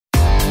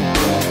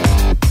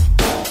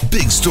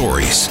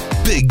stories,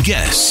 big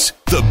guests,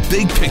 the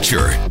big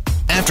picture.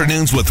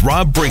 Afternoons with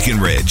Rob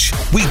Breckenridge.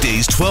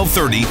 Weekdays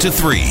 12:30 to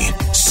 3,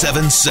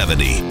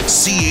 770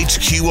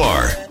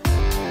 CHQR.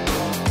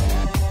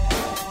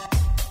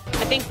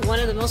 I think one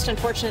of the most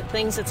unfortunate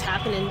things that's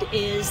happened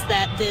is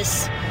that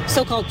this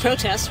so-called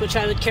protest, which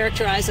I would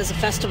characterize as a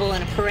festival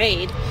and a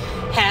parade,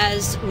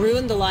 has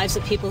ruined the lives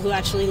of people who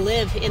actually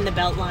live in the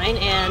Beltline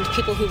and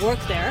people who work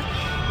there.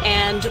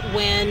 And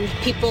when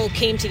people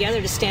came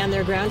together to stand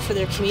their ground for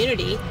their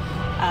community,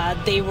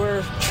 they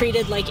were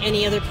treated like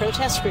any other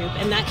protest group,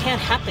 and that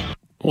can't happen.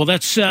 Well,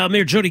 that's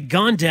Mayor Jyoti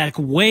Gondek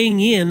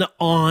weighing in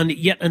on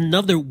yet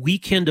another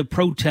weekend of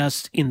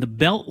protests in the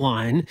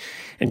Beltline.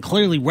 And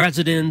clearly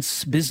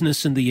residents,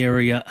 business in the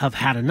area have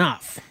had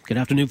enough. Good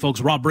afternoon, folks.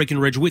 Rob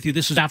Breckenridge with you.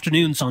 This is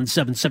Afternoons on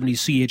 770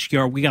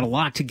 CHQR. We got a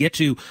lot to get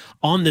to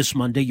on this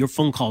Monday. Your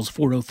phone calls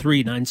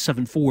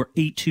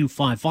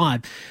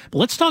 403-974-8255. But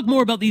let's talk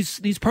more about these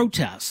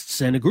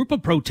protests and a group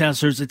of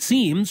protesters, it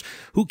seems,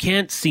 who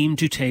can't seem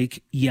to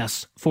take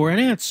yes for an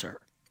answer.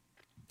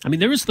 I mean,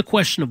 there is the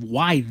question of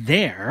why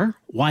the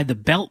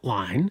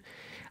Beltline,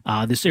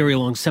 this area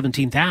along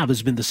 17th Ave,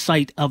 has been the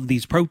site of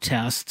these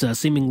protests,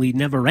 seemingly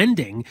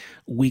never-ending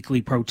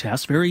weekly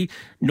protests, very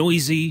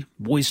noisy,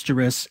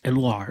 boisterous, and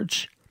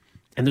large.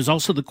 And there's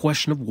also the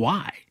question of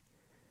why.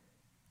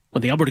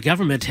 When the Alberta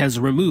government has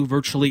removed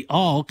virtually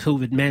all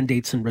COVID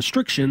mandates and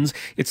restrictions,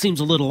 it seems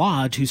a little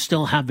odd to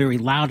still have very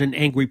loud and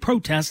angry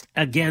protests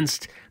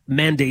against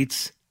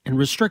mandates and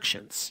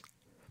restrictions.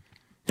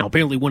 Now,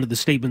 apparently one of the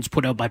statements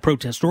put out by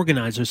protest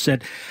organizers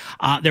said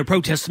they're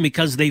protesting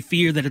because they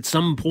fear that at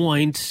some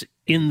point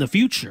in the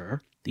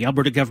future, the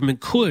Alberta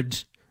government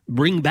could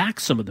bring back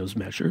some of those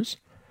measures,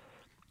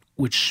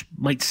 which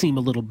might seem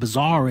a little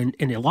bizarre and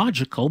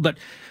illogical. But,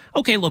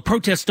 okay, look,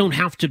 protests don't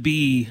have to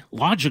be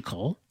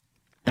logical.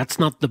 That's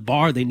not the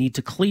bar they need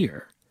to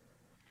clear.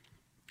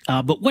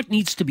 But what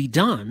needs to be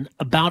done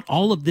about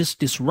all of this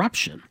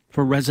disruption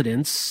for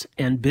residents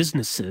and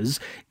businesses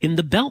in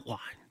the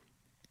Beltline?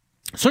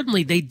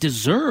 Certainly, they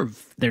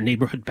deserve their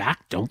neighborhood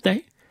back, don't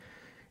they?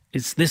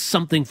 Is this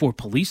something for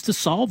police to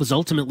solve? Is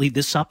ultimately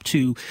this up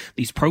to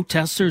these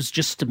protesters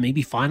just to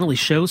maybe finally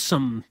show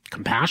some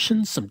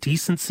compassion, some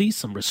decency,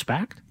 some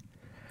respect?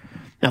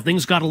 Now,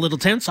 things got a little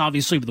tense,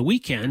 obviously, over the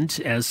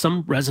weekend, as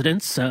some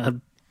residents, I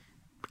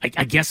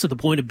guess to the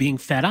point of being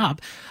fed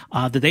up,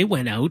 that they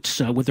went out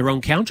with their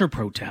own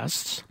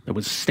counter-protests. There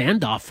was a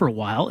standoff for a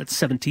while at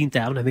 17th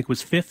Avenue, I think it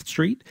was 5th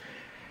Street.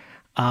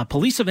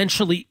 Police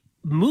eventually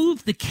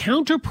moved the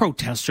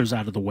counter-protesters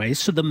out of the way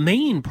so the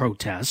main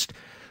protest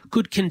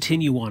could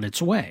continue on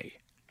its way.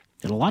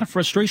 And a lot of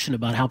frustration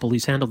about how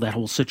police handled that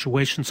whole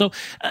situation. So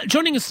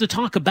joining us to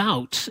talk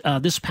about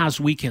this past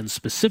weekend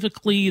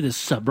specifically,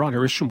 this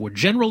broader issue more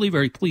generally,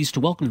 very pleased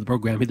to welcome to the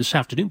program here this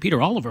afternoon, Peter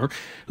Oliver,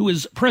 who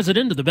is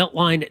president of the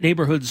Beltline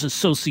Neighborhoods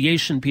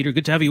Association. Peter,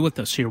 good to have you with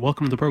us here.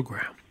 Welcome to the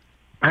program.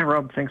 Hi,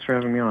 Rob. Thanks for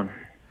having me on.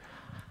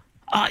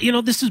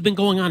 This has been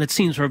going on, it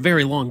seems, for a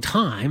very long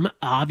time.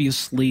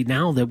 Obviously,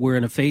 now that we're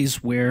in a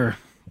phase where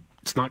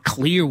it's not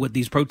clear what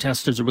these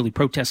protesters are really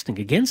protesting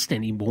against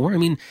anymore. I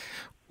mean,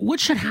 what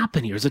should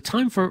happen here? Is it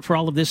time for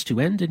all of this to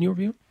end, in your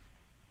view?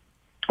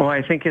 Well,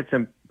 I think it's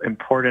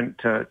important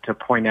to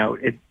point out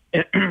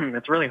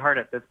it's really hard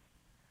at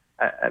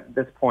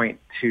this point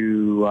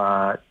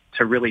to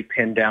really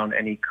pin down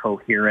any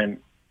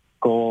coherent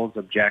goals,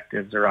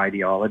 objectives, or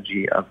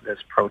ideology of this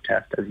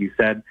protest. As you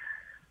said,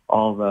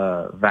 all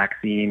the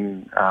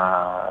vaccine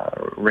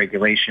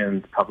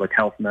regulations, public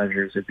health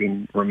measures have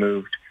been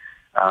removed.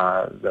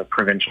 The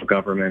provincial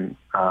government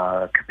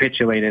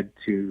capitulated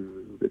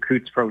to the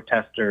Coots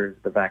protesters,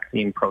 the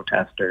vaccine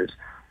protesters.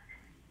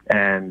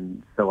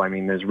 And so, I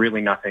mean, there's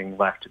really nothing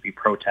left to be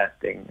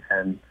protesting.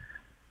 And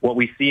what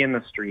we see in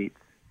the streets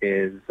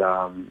is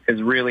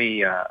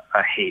really a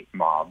hate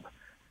mob.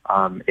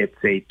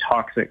 It's a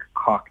toxic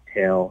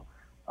cocktail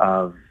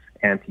of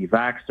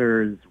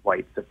anti-vaxxers,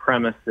 white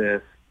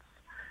supremacists,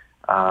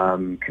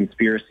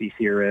 conspiracy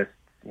theorists.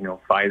 You know,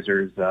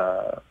 Pfizer's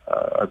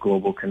a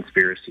global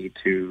conspiracy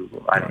to,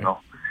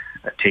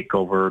 take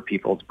over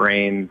people's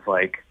brains.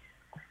 But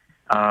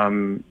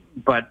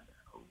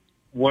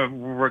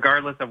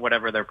regardless of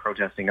whatever they're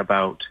protesting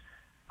about,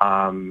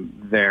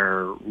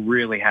 they're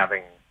really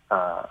having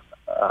a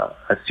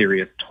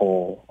serious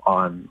toll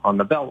on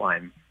the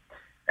Beltline.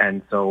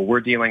 And so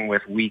we're dealing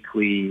with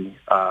weekly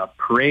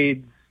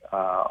parades,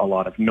 a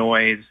lot of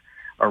noise,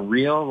 a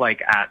real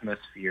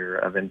atmosphere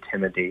of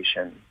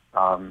intimidation.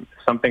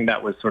 Something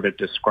that was sort of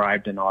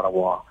described in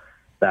Ottawa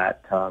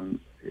that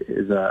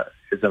is a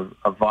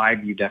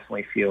vibe you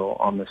definitely feel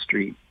on the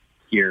street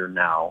here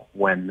now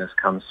when this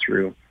comes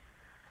through,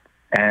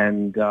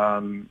 and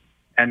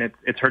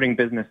it's hurting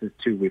businesses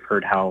too. We've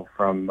heard how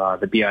from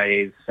the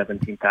BIA's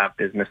 17th Ave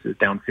business is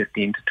down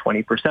 15 to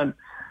 20%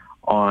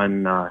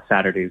 on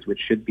Saturdays,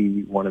 which should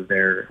be one of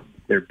their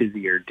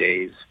busier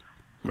days.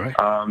 Right.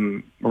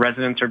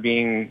 Residents are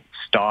being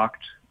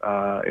stalked.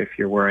 If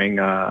you're wearing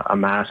a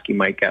mask, you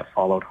might get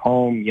followed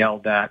home,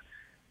 yelled at.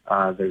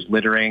 There's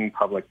littering,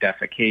 public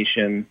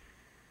defecation.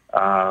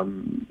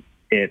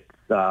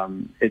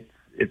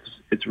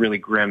 It's really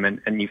grim,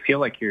 and you feel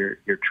like you're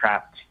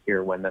trapped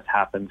here when this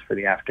happens for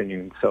the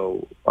afternoon.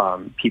 So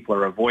people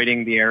are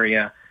avoiding the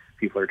area.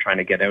 People are trying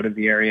to get out of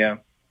the area.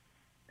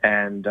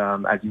 And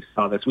as you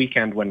saw this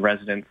weekend, when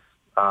residents,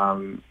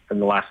 in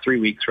the last 3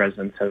 weeks,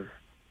 residents have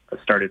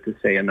started to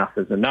say enough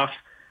is enough.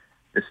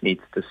 This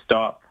needs to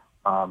stop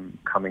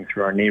coming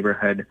through our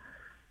neighborhood.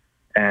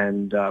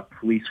 And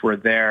police were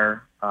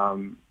there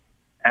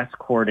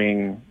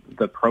escorting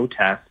the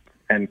protest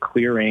and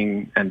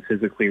clearing and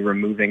physically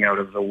removing out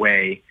of the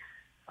way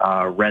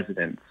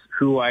residents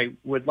who I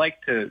would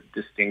like to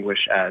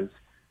distinguish as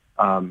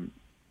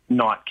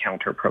not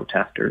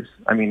counter-protesters.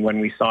 I mean, when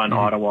we saw in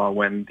Ottawa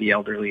when the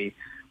elderly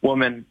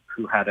woman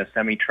who had a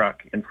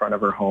semi-truck in front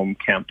of her home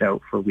camped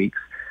out for weeks,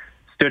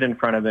 stood in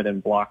front of it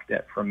and blocked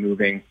it from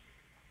moving,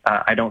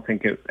 I don't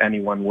think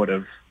anyone would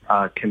have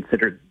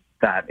considered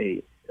that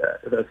a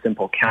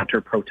simple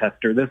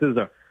counter-protester. This is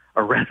a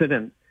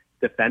resident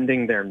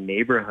defending their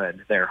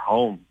neighborhood, their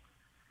home.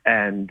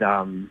 And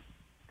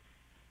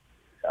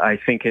I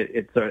think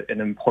it's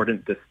an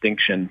important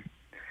distinction.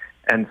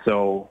 And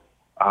so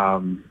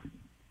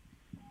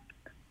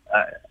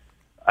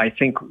I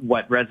think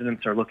what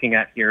residents are looking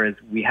at here is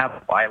we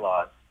have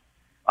bylaws.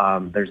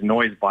 There's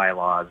noise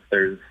bylaws.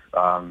 There's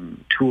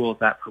tools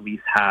that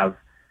police have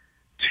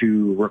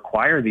to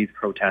require these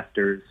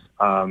protesters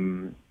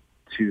to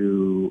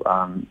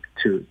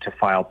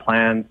file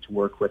plans, to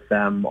work with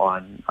them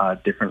on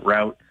different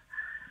routes,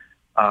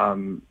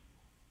 and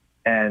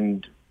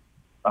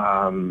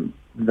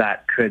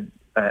that could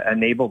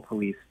enable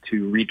police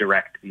to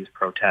redirect these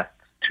protests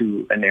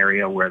to an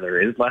area where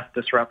there is less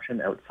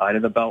disruption outside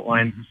of the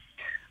Beltline. Mm-hmm.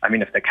 I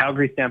mean, if the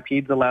Calgary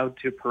Stampede's allowed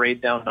to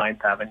parade down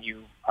 9th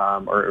Avenue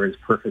or is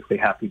perfectly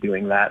happy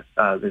doing that,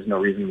 there's no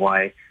reason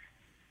why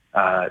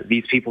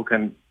these people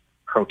can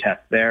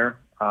protest there.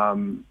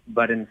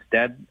 But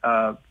instead,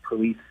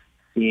 police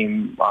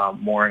seem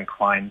more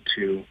inclined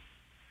to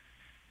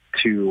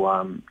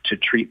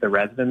treat the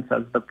residents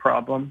as the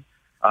problem.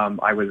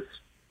 I was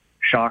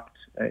shocked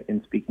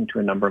in speaking to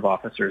a number of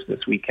officers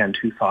this weekend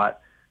who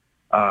thought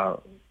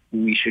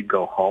we should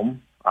go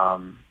home.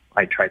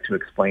 I tried to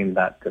explain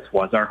that this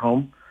was our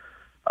home.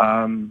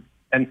 And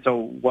so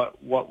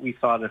what we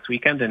saw this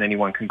weekend, and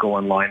anyone can go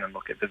online and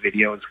look at the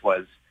videos,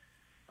 was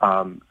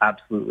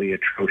absolutely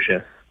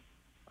atrocious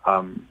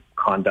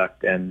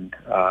conduct and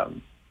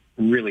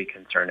really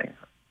concerning.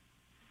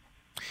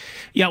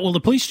 Yeah, well, the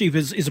police chief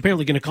is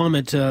apparently going to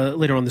comment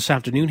later on this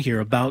afternoon here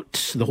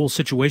about the whole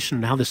situation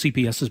and how the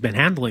CPS has been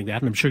handling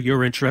that. And I'm sure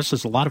you're interested,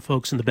 as a lot of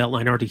folks in the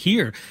Beltline are, to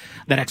hear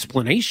that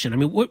explanation. I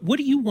mean, what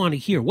do you want to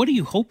hear? What are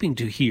you hoping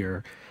to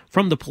hear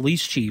from the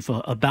police chief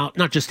about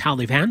not just how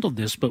they've handled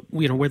this, but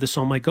where this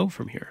all might go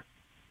from here?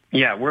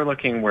 Yeah, we're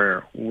looking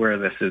where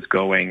this is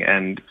going.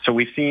 And so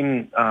we've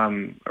seen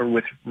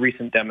with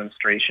recent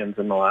demonstrations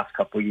in the last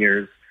couple of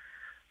years,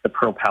 the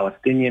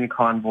pro-Palestinian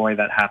convoy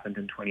that happened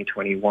in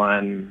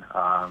 2021,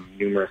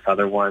 numerous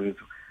other ones,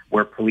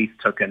 where police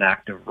took an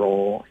active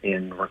role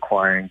in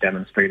requiring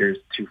demonstrators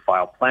to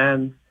file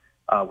plans.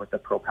 With the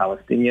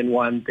pro-Palestinian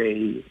one,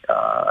 they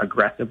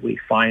aggressively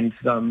fined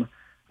them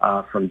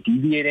from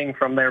deviating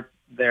from their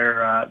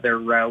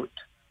route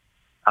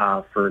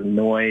for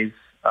noise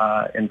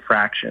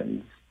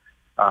infractions,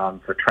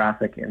 for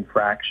traffic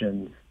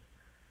infractions,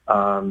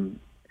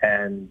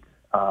 and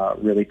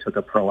really took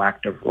a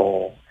proactive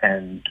role.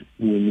 And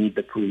we need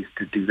the police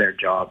to do their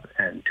job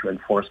and to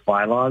enforce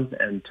bylaws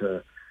and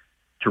to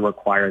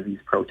require these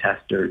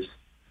protesters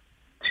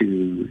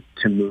to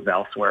move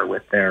elsewhere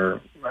with their,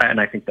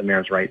 and I think the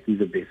mayor's right, these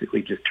have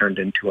basically just turned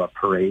into a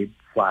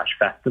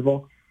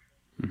parade/festival.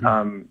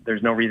 Mm-hmm.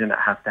 There's no reason it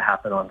has to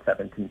happen on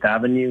 17th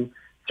Avenue.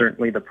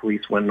 Certainly the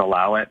police wouldn't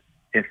allow it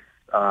if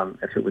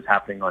it was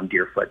happening on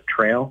Deerfoot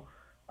Trail.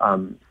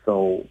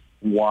 So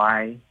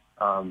why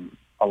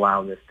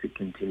allow this to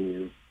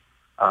continue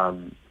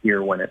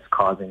here when it's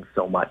causing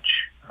so much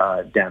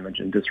damage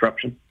and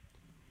disruption?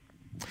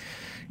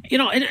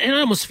 And I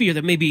almost fear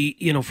that maybe,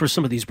 for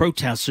some of these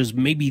protesters,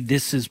 maybe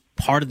this is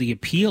part of the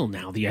appeal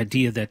now, the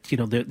idea that,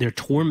 they're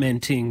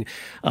tormenting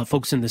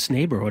folks in this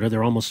neighborhood, or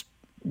they're almost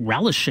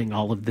relishing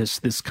all of this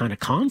kind of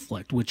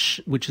conflict,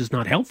 which is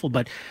not helpful.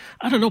 But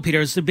I don't know, Peter,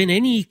 has there been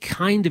any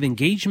kind of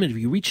engagement? Have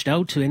you reached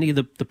out to any of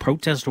the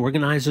protest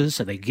organizers?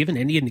 Have they given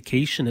any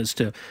indication as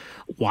to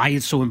why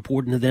it's so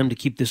important to them to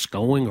keep this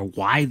going, or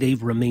why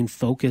they've remained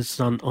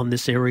focused on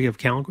this area of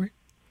Calgary?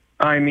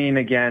 I mean,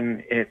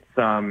 again, it's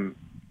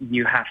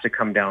you have to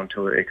come down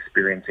to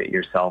experience it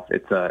yourself.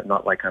 It's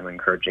not like I'm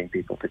encouraging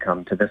people to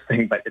come to this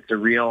thing, but it's a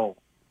real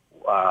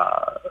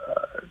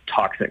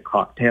toxic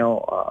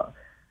cocktail,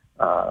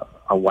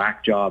 a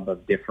whack job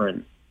of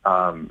different,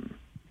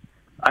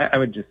 I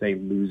would just say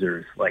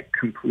losers, like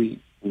complete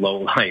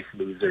low-life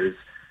losers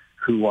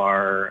who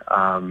are,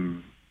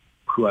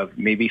 who have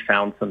maybe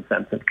found some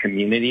sense of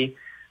community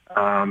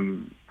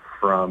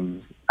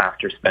from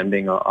after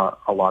spending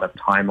a lot of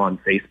time on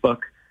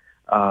Facebook.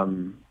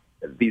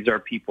 These are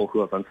people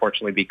who have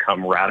unfortunately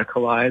become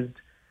radicalized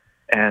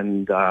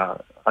And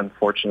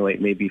unfortunately,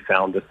 it maybe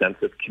found a sense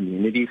of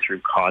community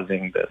through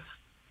causing this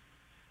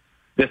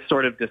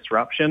sort of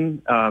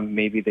disruption.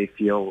 Maybe they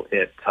feel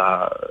it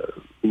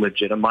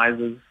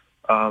legitimizes,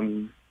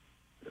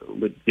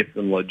 gives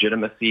them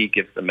legitimacy,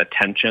 gives them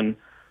attention.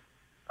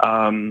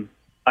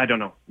 I don't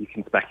know. You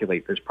can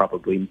speculate. There's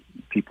probably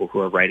people who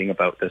are writing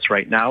about this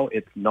right now.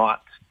 It's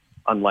not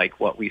unlike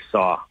what we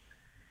saw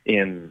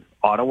in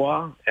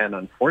Ottawa. And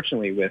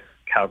unfortunately, with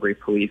Calgary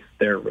Police,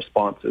 their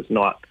response is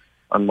not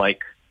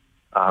unlike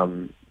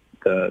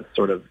the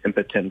sort of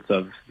impotence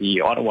of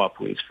the Ottawa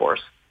police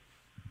force.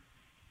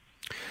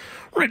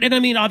 Right, and I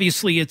mean,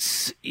 obviously,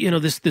 it's,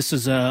 this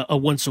is a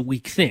once a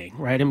week thing,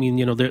 right? I mean,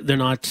 they're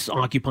not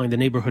occupying the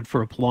neighborhood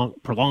for a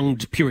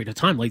prolonged period of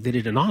time like they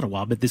did in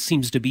Ottawa, but this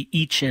seems to be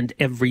each and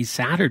every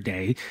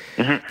Saturday.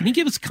 Mm-hmm. Can you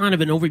give us kind of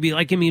an overview?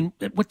 Like, I mean,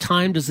 at what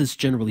time does this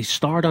generally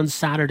start on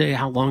Saturday?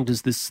 How long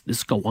does this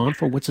go on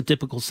for? What's a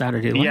typical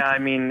Saturday like? Yeah, I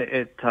mean,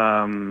 it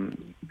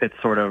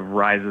sort of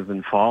rises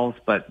and falls,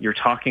 but you're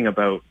talking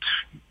about,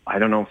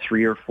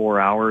 3 or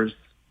 4 hours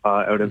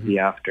out of the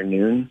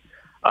afternoon.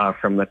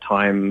 From the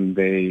time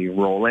they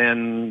roll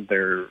in,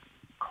 they're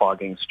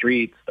clogging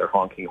streets, they're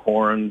honking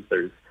horns,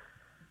 there's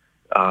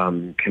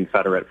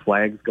Confederate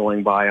flags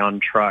going by on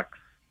trucks.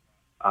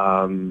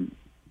 In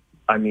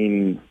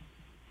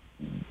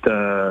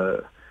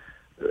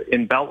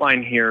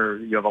Beltline here,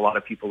 you have a lot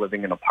of people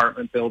living in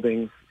apartment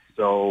buildings,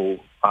 so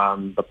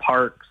the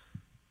parks,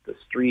 the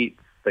streets,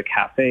 the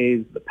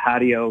cafes, the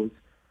patios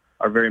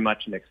are very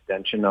much an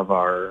extension of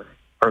our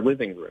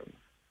living rooms.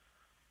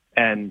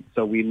 And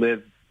so we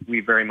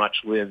very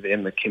much live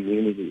in the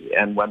community.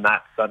 And when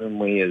that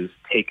suddenly is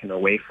taken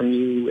away from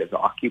you, is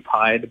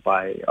occupied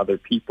by other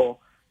people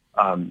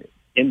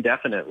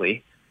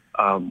indefinitely,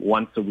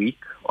 once a week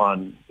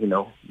on,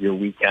 your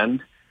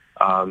weekend,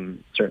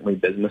 certainly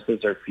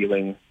businesses are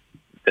feeling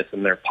this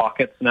in their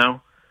pockets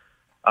now.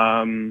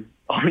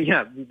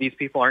 These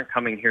people aren't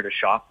coming here to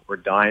shop or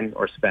dine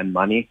or spend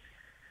money.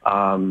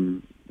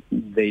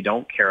 They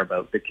don't care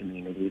about the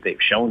community. They've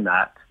shown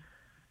that.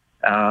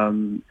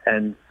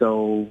 And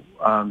so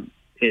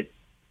it,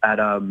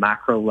 at a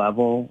macro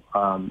level,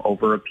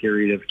 over a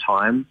period of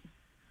time,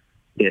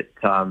 it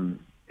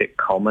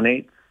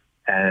culminates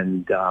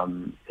and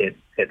it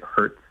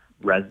hurts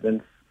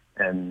residents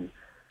and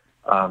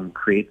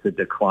creates a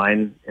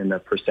decline in the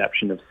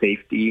perception of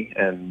safety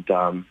and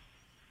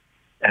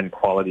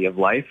quality of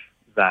life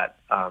that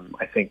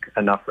I think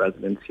enough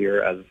residents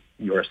here, as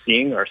you're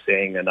seeing, are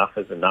saying enough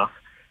is enough.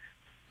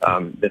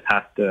 This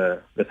has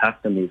to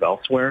move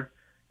elsewhere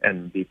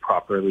and be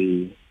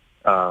properly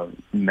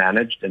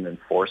managed and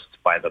enforced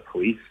by the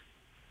police.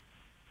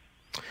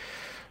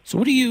 So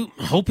what are you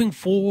hoping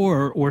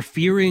for or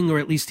fearing or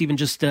at least even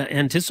just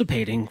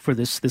anticipating for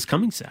this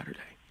coming Saturday?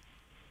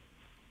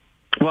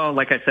 Well,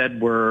 like I said,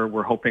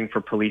 we're hoping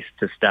for police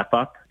to step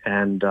up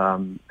and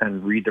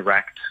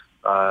redirect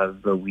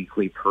the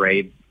weekly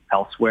parade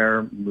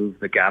elsewhere,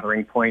 move the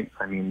gathering point.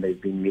 I mean, they've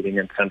been meeting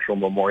in Central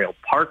Memorial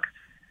Park,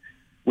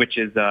 which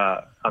is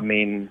a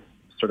main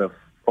sort of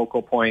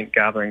focal point,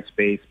 gathering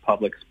space,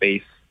 public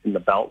space in the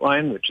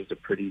Beltline, which is a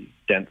pretty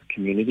dense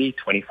community.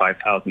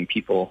 25,000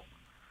 people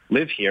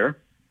live here.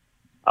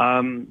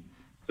 So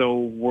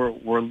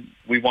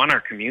we want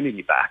our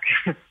community back.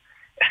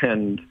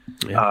 And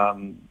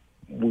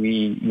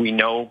we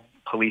know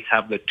police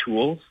have the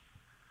tools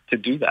to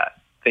do that.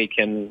 They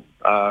can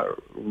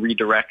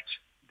redirect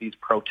these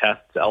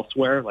protests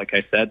elsewhere. Like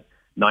I said,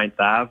 9th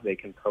Ave, they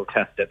can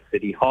protest at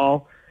City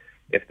Hall.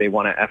 If they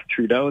want to F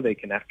Trudeau, they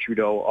can F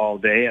Trudeau all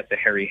day at the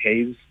Harry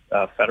Hayes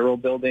Federal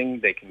Building.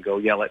 They can go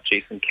yell at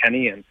Jason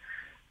Kenney and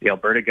the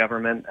Alberta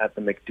government at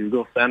the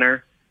McDougall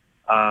Centre.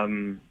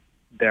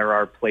 There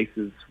are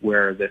places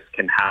where this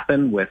can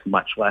happen with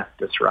much less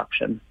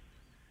disruption.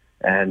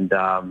 And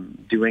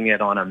doing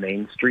it on a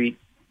main street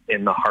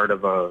in the heart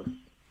of a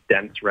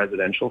dense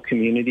residential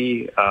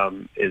community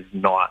is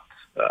not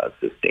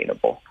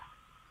sustainable.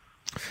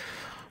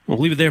 We'll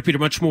leave it there, Peter.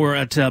 Much more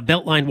at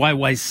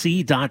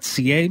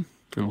beltlineyyc.ca.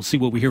 And we'll see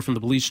what we hear from the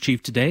police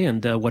chief today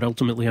and what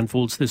ultimately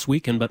unfolds this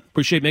weekend. But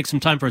appreciate making some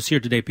time for us here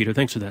today, Peter.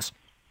 Thanks for this.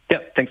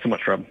 Yep. Thanks so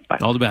much, Rob. Bye.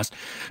 All the best.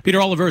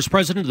 Peter Oliver is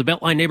president of the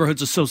Beltline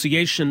Neighborhoods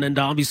Association, and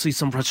obviously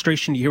some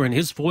frustration you hear in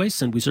his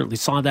voice. And we certainly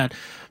saw that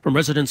from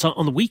residents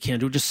on the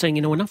weekend who are just saying,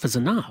 enough is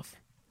enough.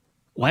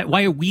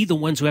 Why are we the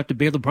ones who have to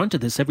bear the brunt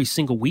of this every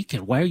single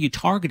weekend? Why are you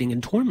targeting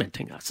and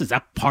tormenting us? Is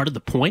that part of the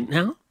point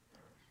now?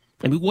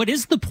 I mean, what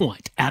is the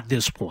point at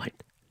this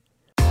point?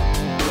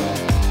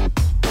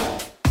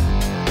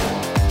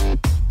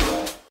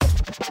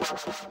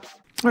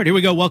 All right, here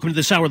we go. Welcome to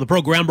this hour of the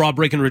program. Rob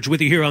Breckenridge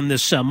with you here on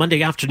this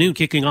Monday afternoon,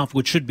 kicking off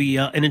what should be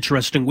an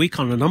interesting week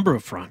on a number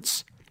of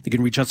fronts. You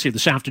can reach us here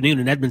this afternoon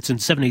in Edmonton,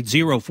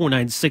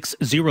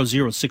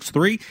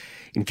 780-496-0063.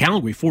 In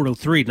Calgary,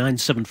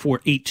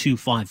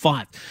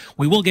 403-974-8255.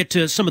 We will get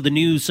to some of the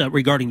news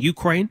regarding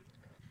Ukraine.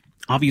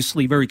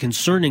 Obviously, very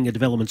concerning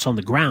developments on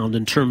the ground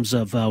in terms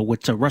of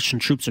what Russian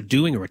troops are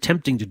doing or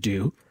attempting to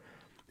do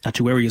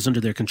to areas under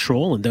their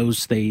control and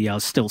those they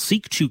still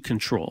seek to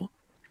control.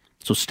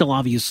 So still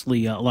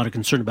obviously a lot of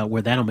concern about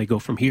where that may go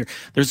from here.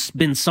 There's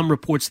been some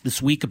reports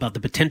this week about the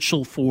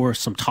potential for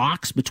some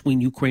talks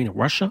between Ukraine and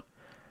Russia.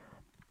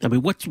 I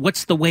mean,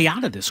 what's the way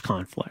out of this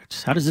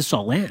conflict? How does this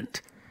all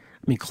end?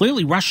 I mean,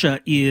 clearly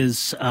Russia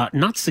is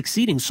not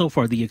succeeding so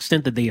far to the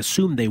extent that they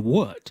assumed they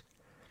would.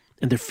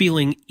 And they're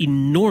feeling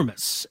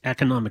enormous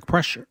economic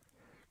pressure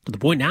to the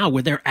point now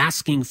where they're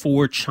asking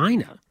for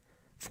China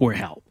for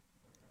help.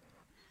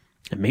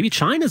 And maybe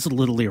China's a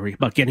little leery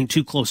about getting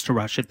too close to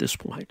Russia at this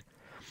point.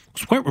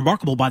 It's quite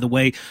remarkable, by the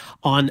way,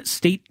 on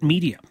state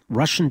media,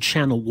 Russian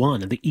Channel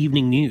 1 and the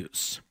Evening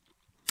News.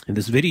 And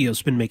this video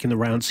has been making the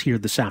rounds here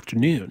this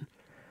afternoon.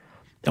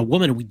 A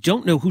woman, we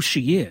don't know who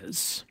she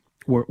is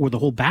or the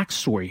whole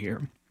backstory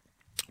here,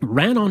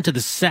 ran onto the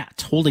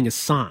set holding a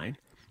sign.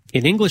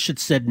 In English, it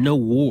said, "No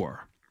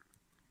war."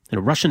 In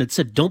Russian, it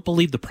said, "Don't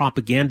believe the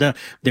propaganda.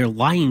 They're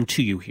lying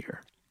to you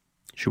here."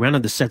 She ran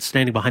on the set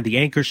standing behind the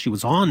anchor. She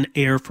was on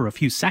air for a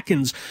few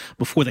seconds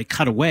before they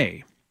cut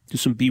away to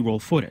some B-roll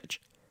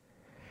footage.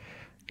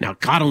 Now,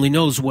 God only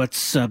knows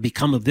what's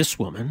become of this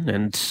woman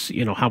and,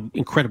 how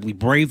incredibly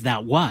brave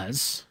that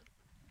was.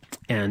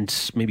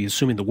 And maybe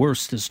assuming the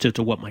worst as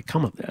to what might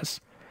come of this.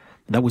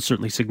 That was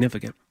certainly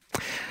significant.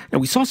 Now,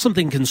 we saw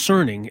something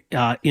concerning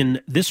in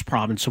this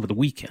province over the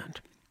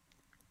weekend.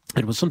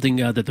 It was something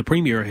that the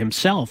premier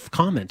himself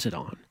commented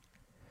on.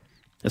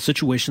 A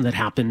situation that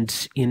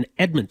happened in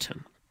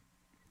Edmonton.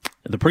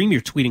 The premier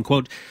tweeting,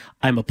 quote,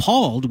 "I'm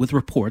appalled with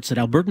reports that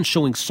Albertans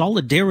showing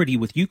solidarity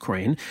with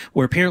Ukraine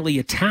were apparently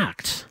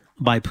attacked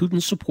by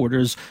Putin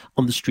supporters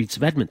on the streets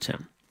of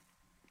Edmonton."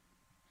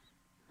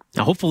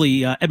 Now,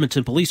 hopefully,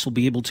 Edmonton police will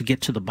be able to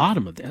get to the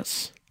bottom of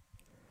this.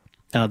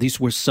 These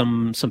were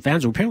some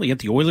fans who were apparently at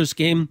the Oilers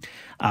game,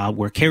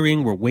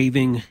 were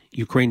waving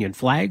Ukrainian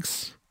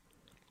flags,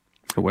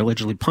 who were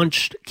allegedly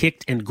punched,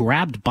 kicked, and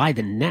grabbed by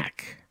the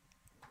neck.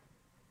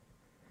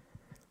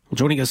 Well,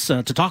 joining us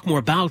to talk more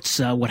about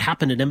what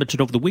happened in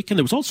Edmonton over the weekend,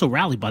 there was also a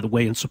rally, by the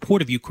way, in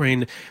support of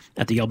Ukraine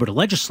at the Alberta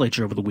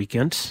Legislature over the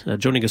weekend.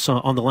 Joining us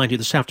on the line here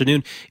this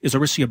afternoon is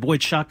Orysia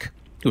Boychuk,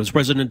 who is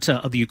president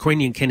of the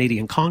Ukrainian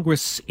Canadian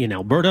Congress in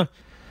Alberta.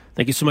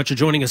 Thank you so much for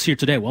joining us here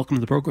today. Welcome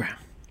to the program.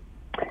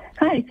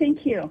 Hi,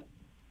 thank you.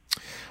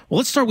 Well,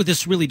 let's start with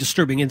this really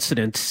disturbing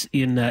incident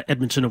in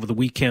Edmonton over the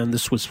weekend.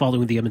 This was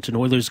following the Edmonton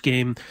Oilers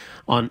game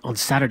on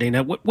Saturday.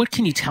 Now, what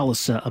can you tell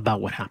us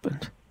about what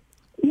happened?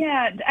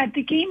 Yeah,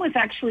 the game was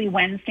actually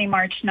Wednesday,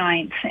 March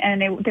 9th,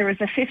 and there was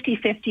a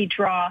 50-50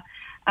 draw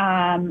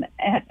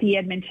at the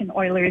Edmonton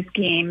Oilers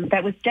game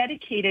that was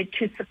dedicated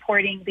to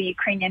supporting the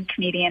Ukrainian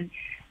Canadian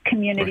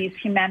community's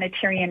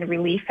humanitarian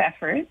relief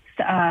efforts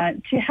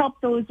to help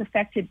those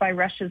affected by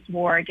Russia's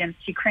war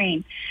against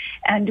Ukraine.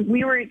 And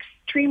we were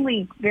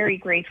extremely very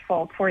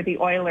grateful for the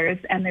Oilers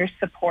and their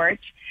support.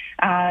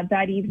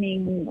 That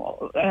evening,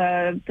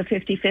 the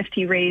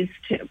 50-50 raised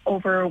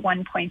over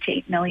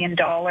 $1.8 million.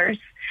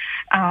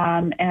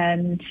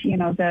 And,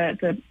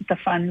 the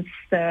funds,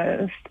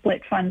 the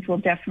split funds will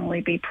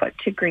definitely be put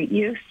to great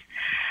use.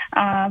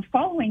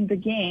 Following the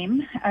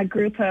game, a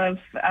group of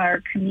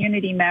our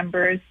community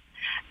members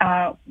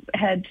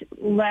had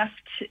left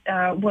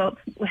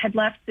the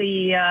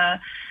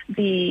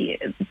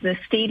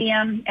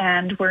stadium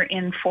and were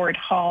in Ford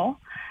Hall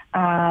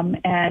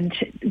and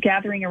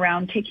gathering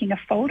around taking a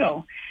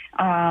photo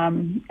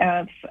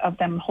of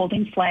them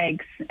holding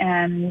flags,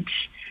 and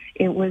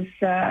it was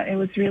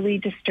really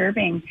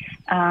disturbing.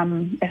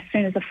 As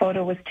soon as the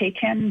photo was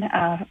taken,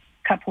 a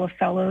couple of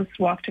fellows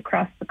walked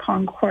across the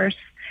concourse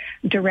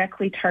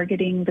directly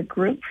targeting the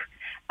group.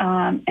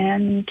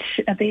 And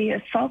they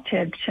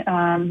assaulted,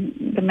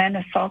 the men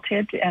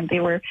assaulted, and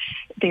they were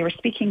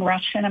speaking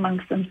Russian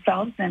amongst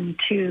themselves and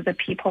to the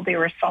people they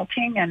were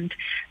assaulting, and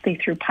they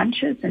threw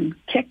punches and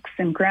kicks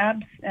and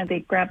grabs.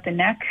 They grabbed the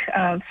neck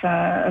of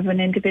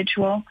an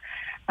individual.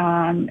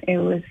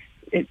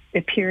 It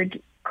appeared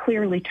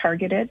clearly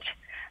targeted.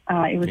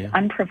 It was an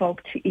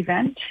unprovoked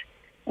event.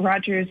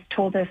 Rogers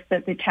told us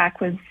that the attack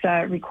was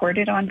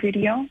recorded on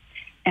video.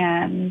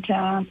 And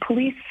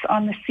police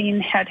on the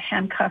scene had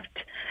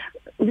handcuffed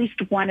at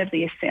least one of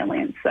the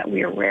assailants that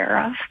we are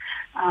aware of.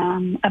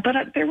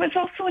 But there was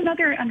also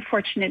another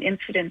unfortunate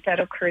incident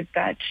that occurred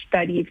that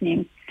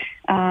evening.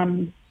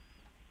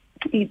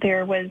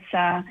 There was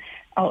a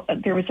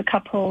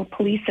couple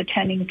police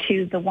attending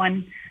to the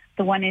one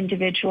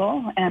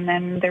individual, and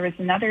then there was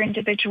another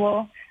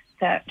individual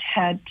that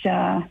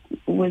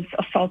was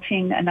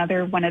assaulting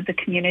another one of the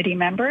community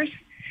members.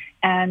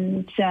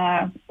 And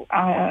I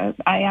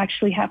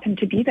actually happened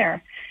to be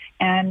there.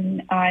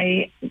 And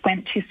I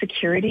went to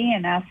security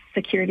and asked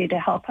security to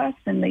help us.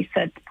 And they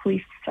said the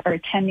police are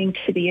attending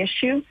to the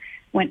issue.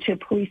 Went to a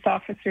police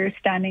officer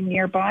standing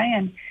nearby.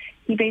 And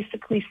he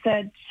basically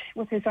said,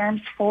 with his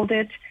arms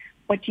folded,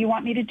 "What do you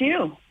want me to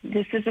do?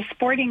 This is a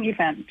sporting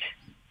event.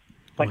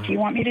 What do you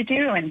want me to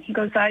do?" And he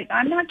goes,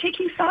 I'm not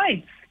taking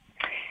sides.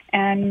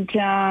 And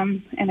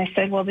I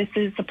said, well, this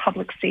is a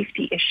public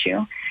safety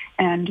issue.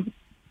 And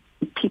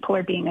people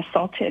are being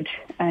assaulted,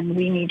 and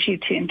we need you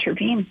to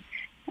intervene.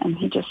 And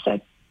he just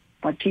said,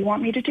 "What do you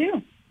want me to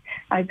do?"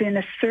 I've been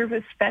a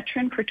service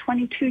veteran for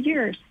 20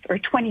 years,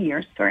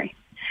 sorry.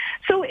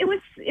 So it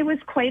was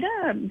quite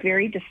a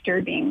very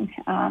disturbing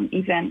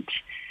event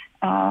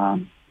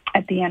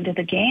at the end of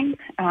the game.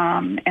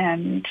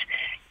 And,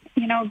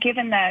 you know,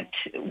 given that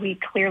we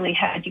clearly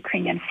had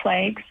Ukrainian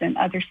flags and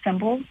other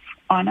symbols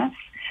on us,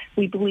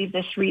 we believe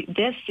this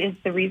is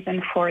the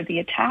reason for the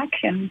attack.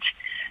 And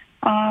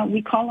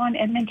we call on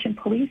Edmonton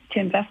Police to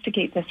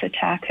investigate this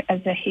attack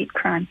as a hate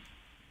crime.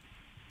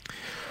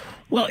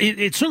 Well,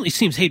 it certainly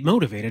seems hate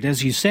motivated,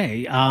 as you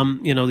say.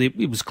 You know,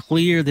 it was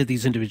clear that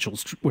these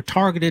individuals were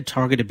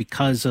targeted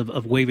because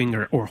of waving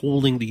or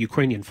holding the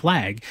Ukrainian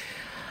flag.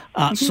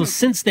 So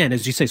since then,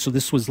 as you say, so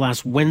this was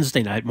last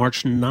Wednesday night,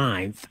 March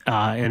 9th,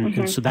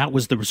 and so that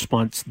was the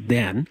response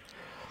then.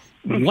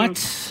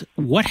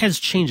 What has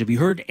changed? Have you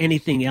heard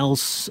anything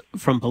else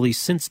from police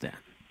since then?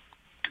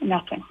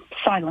 Nothing.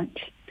 Silent.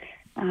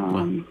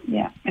 Wow.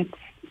 Yeah, it's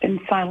been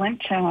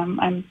silent.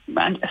 I'm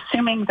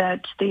assuming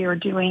that they are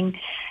doing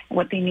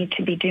what they need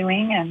to be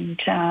doing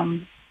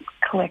and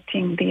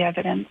collecting the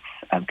evidence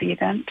of the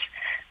event.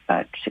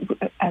 But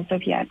as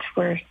of yet,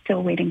 we're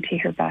still waiting to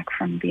hear back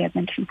from the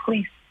Edmonton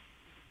Police.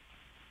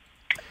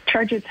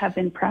 Charges have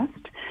been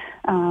pressed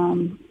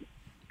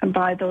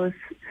by those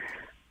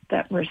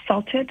that were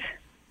assaulted,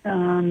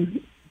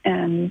 and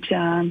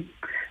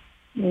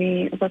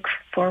we look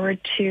forward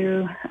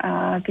to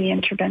the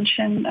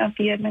intervention of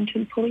the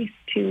Edmonton Police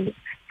to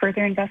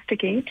further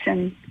investigate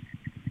and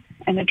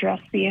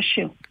address the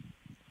issue.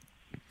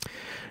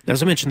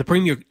 As I mentioned, the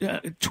Premier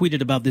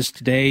tweeted about this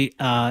today.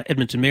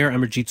 Edmonton Mayor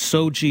Amarjeet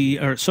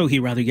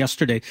Sohi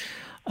yesterday.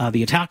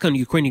 The attack on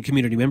Ukrainian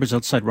community members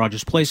outside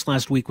Rogers Place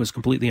last week was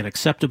completely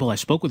unacceptable. I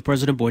spoke with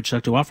President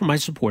Boychuk to offer my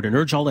support and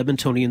urge all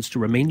Edmontonians to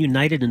remain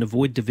united and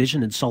avoid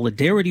division and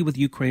solidarity with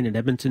Ukraine and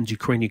Edmonton's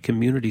Ukrainian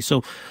community.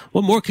 So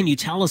what more can you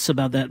tell us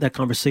about that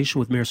conversation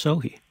with Mayor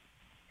Sohi?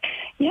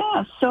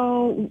 Yeah,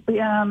 so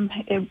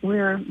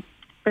we're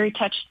very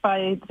touched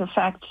by the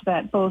fact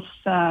that both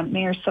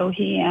Mayor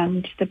Sohi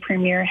and the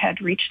Premier had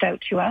reached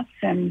out to us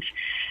and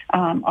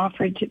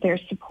offered their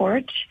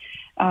support.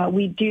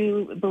 We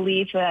do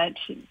believe that,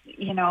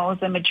 you know,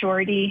 the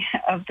majority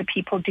of the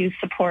people do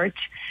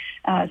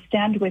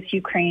stand with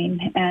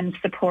Ukraine and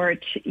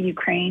support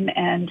Ukraine,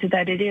 and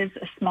that it is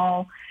a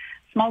small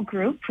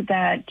group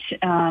that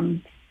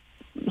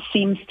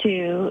seems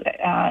to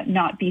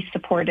not be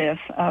supportive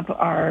of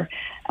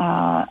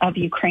of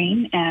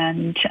Ukraine,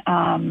 and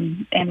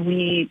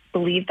we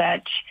believe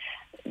that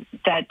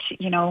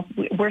you know,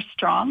 we're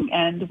strong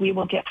and we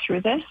will get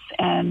through this,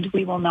 and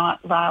we will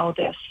not allow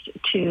this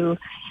to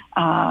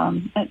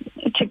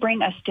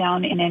bring us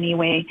down in any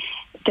way.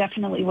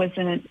 Definitely was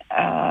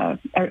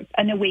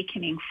an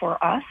awakening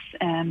for us,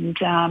 and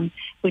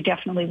we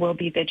definitely will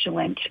be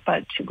vigilant,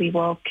 but we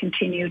will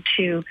continue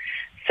to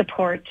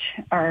support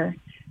our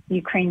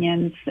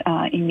Ukrainians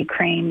in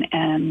Ukraine,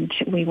 and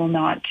we will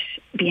not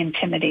be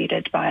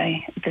intimidated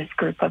by this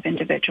group of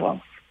individuals.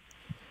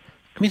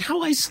 I mean,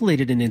 how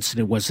isolated an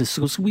incident was this?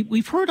 So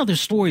we've heard other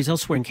stories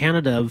elsewhere in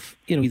Canada of,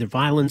 you know, either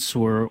violence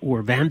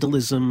or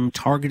vandalism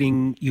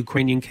targeting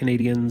Ukrainian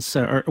Canadians.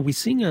 Are we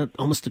seeing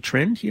almost a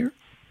trend here?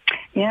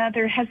 Yeah,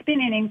 there has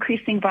been an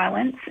increasing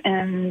violence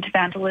and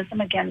vandalism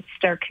against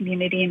our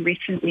community in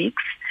recent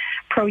weeks.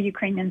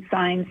 Pro-Ukrainian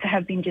signs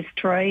have been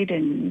destroyed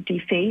and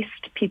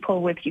defaced.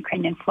 People with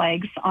Ukrainian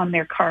flags on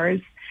their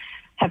cars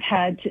have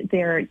had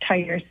their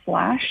tires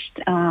slashed.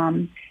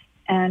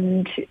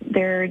 And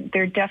there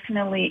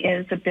definitely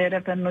is a bit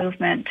of a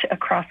movement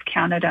across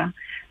Canada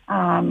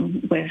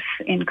with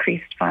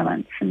increased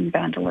violence and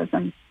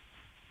vandalism.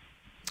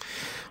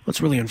 Well,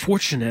 it's really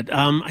unfortunate.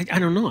 I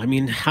don't know. I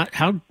mean,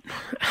 how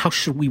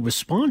should we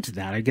respond to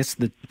that? I guess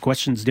the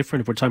question's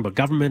different if we're talking about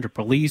government or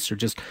police or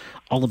just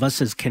all of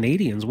us as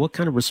Canadians. What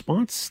kind of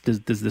response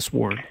does this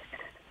warrant?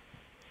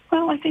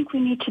 Well, I think we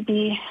need to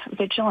be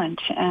vigilant,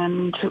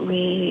 and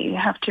we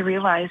have to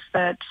realize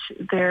that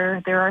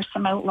there are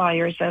some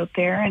outliers out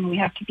there, and we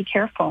have to be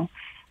careful.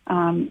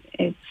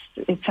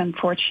 It's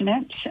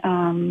unfortunate,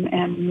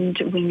 and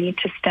we need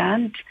to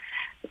stand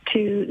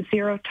to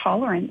zero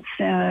tolerance,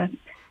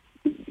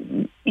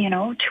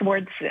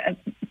 towards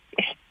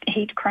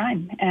hate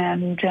crime,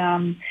 and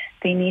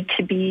they need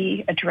to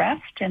be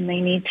addressed, and they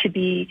need to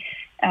be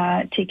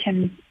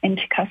taken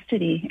into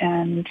custody,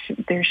 and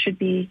there should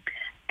be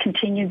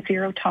continued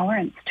zero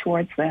tolerance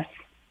towards this.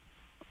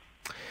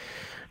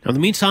 Now, in the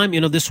meantime,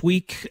 this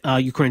week,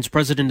 Ukraine's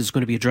president is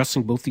going to be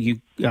addressing both the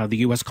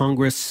U.S.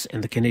 Congress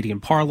and the Canadian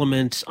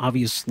Parliament.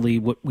 Obviously,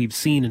 what we've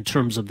seen in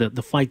terms of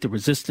the fight, the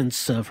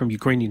resistance from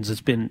Ukrainians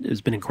has been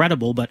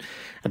incredible. But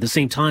at the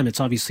same time, it's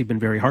obviously been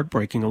very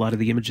heartbreaking. A lot of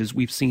the images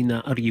we've seen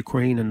out of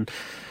Ukraine and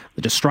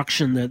the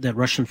destruction that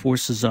Russian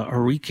forces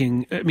are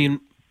wreaking. I mean,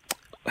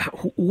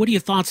 what are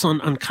your thoughts on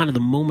kind of the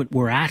moment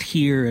we're at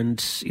here and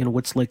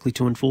what's likely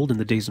to unfold in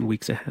the days and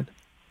weeks ahead?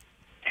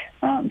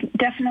 Well,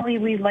 definitely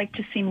we'd like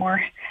to see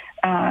more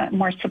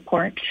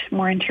support,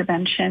 more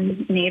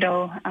intervention,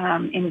 NATO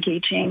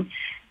engaging.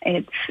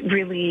 It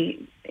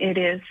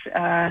is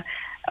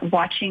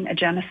watching a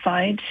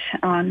genocide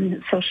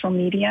on social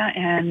media,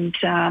 and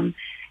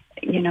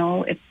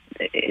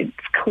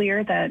it's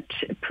clear that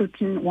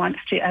Putin wants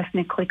to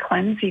ethnically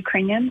cleanse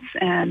Ukrainians,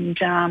 and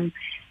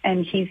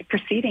he's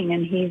proceeding,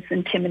 and he's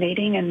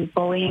intimidating and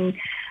bullying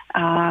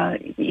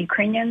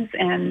Ukrainians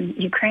and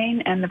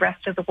Ukraine and the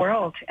rest of the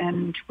world.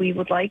 And we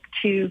would like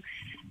to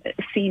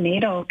see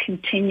NATO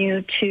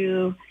continue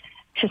to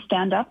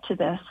stand up to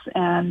this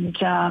and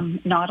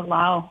not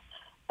allow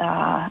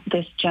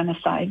this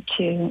genocide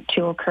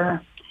to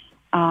occur.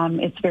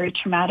 It's very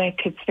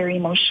traumatic. It's very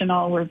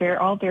emotional. We're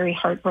all very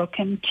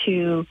heartbroken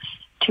to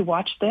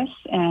watch this.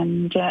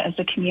 And as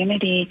a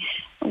community,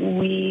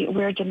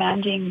 we're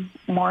demanding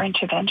more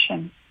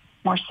intervention,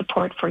 more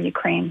support for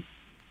Ukraine.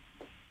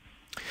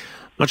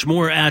 Much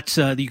more at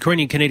the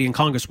Ukrainian Canadian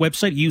Congress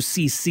website,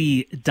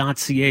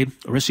 ucc.ca.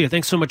 Orysia,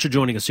 thanks so much for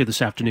joining us here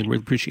this afternoon.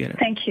 Really appreciate it.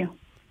 Thank you.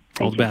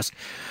 All the best.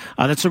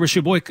 That's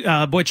Orysia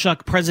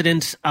Boychuk,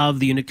 president of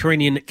the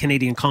Ukrainian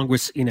Canadian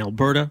Congress in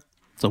Alberta.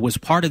 So was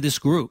part of this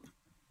group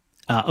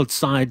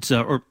outside,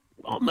 or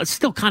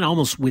still kind of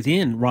almost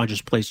within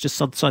Rogers Place,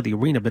 just outside the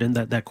arena, but in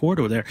that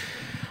corridor there,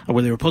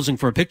 where they were posing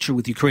for a picture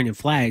with Ukrainian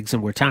flags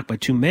and were attacked by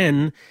two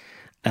men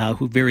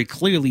who very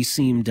clearly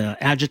seemed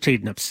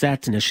agitated and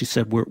upset. And as she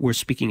said, we're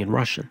speaking in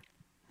Russian.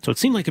 So it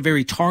seemed like a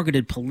very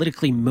targeted,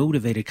 politically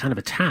motivated kind of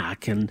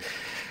attack. And,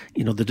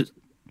 the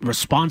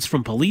response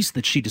from police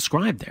that she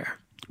described there,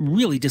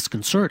 really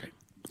disconcerting.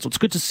 So it's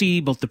good to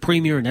see both the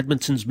Premier and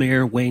Edmonton's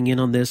mayor weighing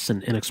in on this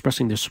and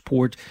expressing their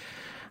support,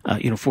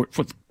 for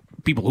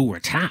people who were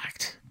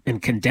attacked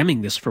and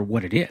condemning this for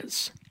what it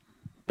is.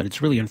 But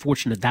it's really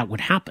unfortunate that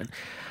would happen.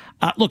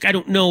 Look, I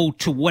don't know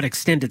to what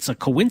extent it's a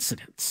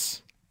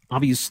coincidence.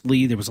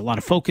 Obviously, there was a lot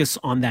of focus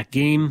on that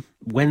game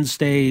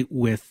Wednesday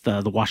with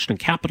the Washington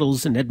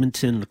Capitals in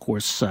Edmonton. Of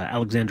course,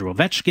 Alexander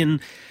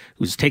Ovechkin,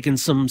 who's taken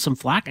some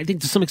flack, I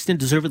think to some extent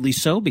deservedly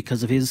so,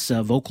 because of his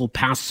vocal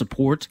past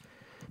support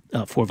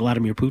for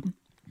Vladimir Putin.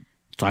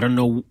 So I don't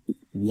know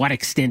what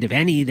extent, if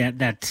any,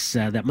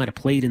 that might have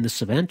played in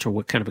this event or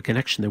what kind of a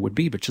connection there would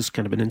be, but just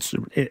kind of an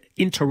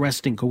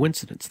interesting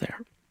coincidence there.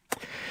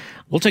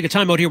 We'll take a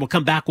time out here. We'll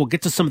come back. We'll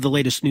get to some of the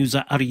latest news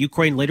out of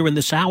Ukraine later in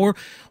this hour.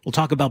 We'll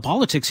talk about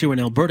politics here in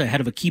Alberta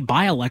ahead of a key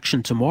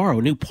by-election tomorrow.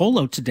 A new poll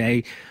out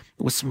today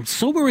with some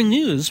sobering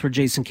news for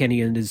Jason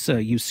Kenney and his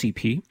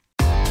UCP.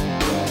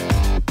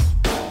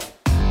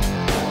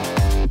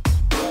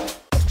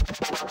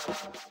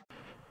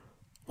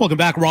 Welcome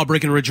back. Rob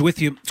Breckenridge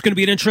with you. It's going to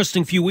be an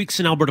interesting few weeks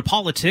in Alberta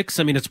politics.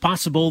 I mean, it's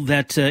possible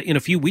that in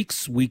a few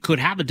weeks we could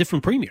have a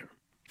different premier,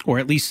 or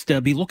at least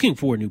be looking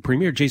for a new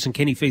premier. Jason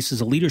Kenney faces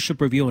a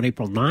leadership review on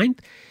April 9th.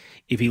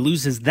 If he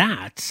loses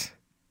that,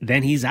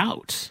 then he's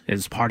out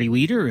as party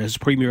leader, as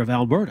premier of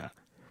Alberta.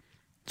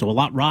 So a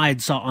lot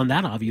rides on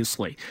that,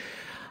 obviously.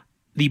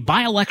 The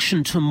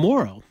by-election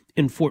tomorrow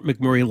in Fort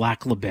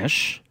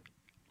McMurray-Lac-La-Biche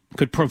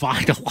could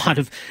provide a lot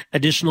of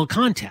additional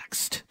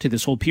context to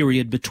this whole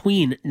period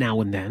between now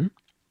and then.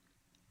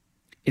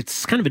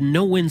 It's kind of a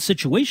no-win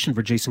situation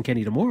for Jason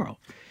Kenney tomorrow.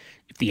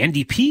 If the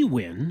NDP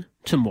win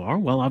tomorrow,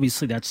 well,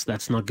 obviously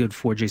that's not good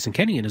for Jason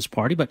Kenney and his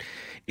party. But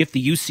if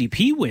the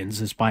UCP wins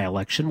this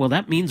by-election, well,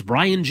 that means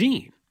Brian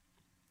Jean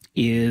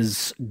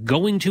is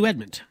going to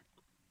Edmonton,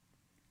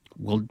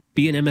 will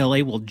be an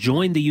MLA, will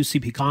join the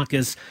UCP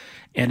caucus,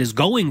 and is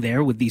going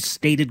there with the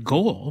stated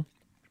goal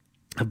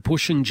of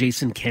pushing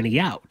Jason Kenney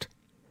out.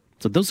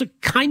 So those are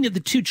kind of the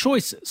two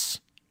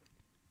choices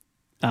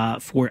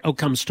for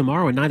outcomes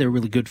tomorrow, and neither are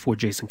really good for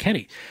Jason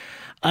Kenney.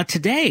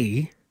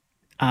 Today,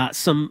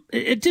 some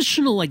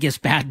additional, I guess,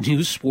 bad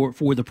news for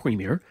the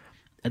premier,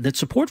 that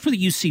support for the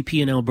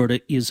UCP in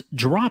Alberta is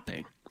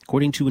dropping,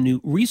 according to a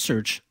new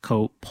Research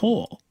Co.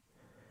 poll.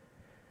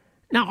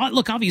 Now,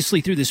 look,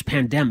 obviously through this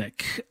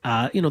pandemic,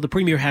 the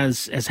premier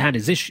has had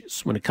his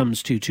issues when it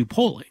comes to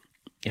polling,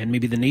 and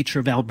maybe the nature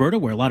of Alberta,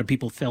 where a lot of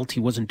people felt he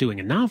wasn't doing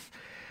enough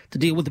to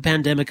deal with the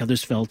pandemic,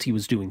 others felt he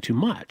was doing too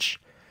much.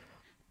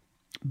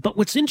 But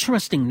what's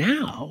interesting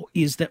now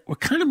is that we're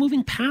kind of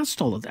moving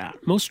past all of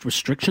that. Most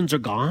restrictions are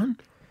gone.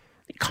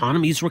 The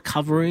economy's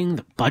recovering.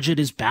 The budget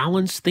is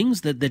balanced.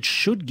 Things that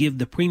should give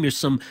the premier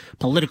some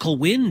political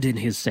wind in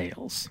his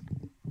sails.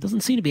 It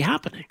doesn't seem to be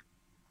happening.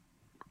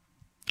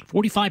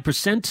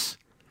 45%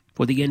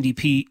 for the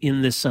NDP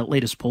in this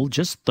latest poll,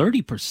 just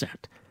 30%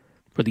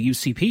 for the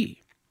UCP.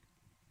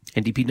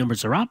 NDP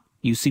numbers are up.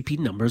 UCP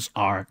numbers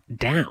are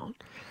down.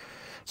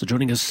 So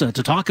joining us to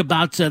talk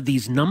about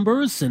these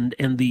numbers and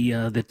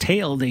the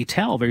tale they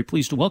tell, very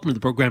pleased to welcome to the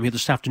program here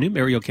this afternoon,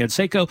 Mario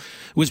Canseco,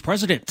 who is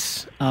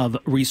president of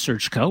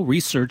Research Co.,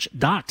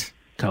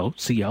 research.co,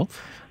 CO.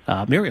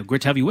 Mario,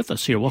 great to have you with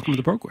us here. Welcome to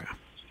the program.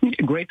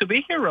 Great to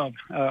be here, Rob.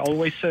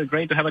 Always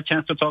great to have a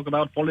chance to talk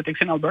about politics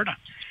in Alberta.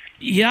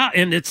 Yeah,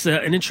 and it's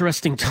an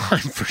interesting time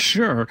for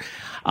sure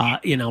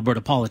in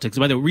Alberta politics.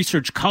 By the way,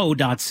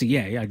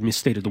 researchco.ca, I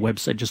misstated the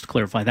website just to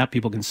clarify that.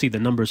 People can see the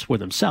numbers for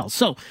themselves.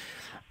 So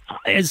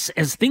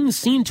as things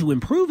seem to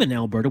improve in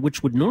Alberta,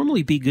 which would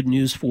normally be good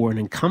news for an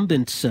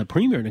incumbent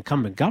premier and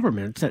incumbent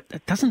government,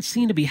 that doesn't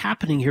seem to be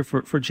happening here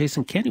for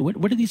Jason Kenney.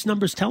 What are these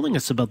numbers telling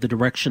us about the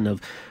direction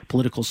of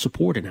political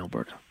support in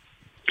Alberta?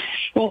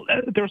 Well,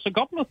 there's a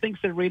couple of things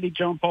that really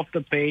jump off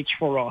the page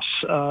for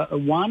us.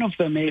 One of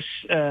them is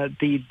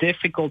the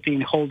difficulty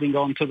in holding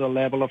on to the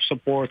level of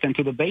support and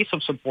to the base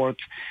of support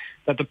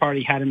that the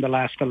party had in the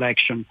last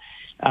election.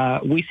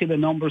 We see the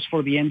numbers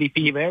for the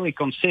NDP very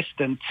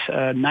consistent.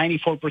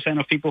 94%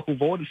 of people who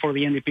voted for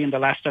the NDP in the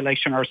last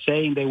election are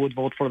saying they would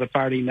vote for the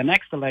party in the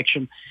next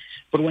election.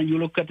 But when you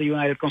look at the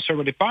United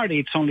Conservative Party,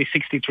 it's only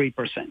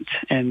 63%.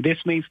 And this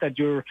means that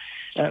you're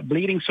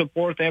bleeding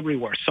support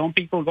everywhere. Some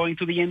people going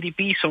to the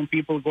NDP, some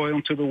people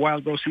going to the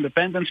Wildrose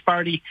Independence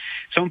Party,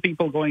 some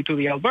people going to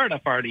the Alberta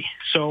Party.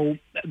 So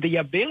the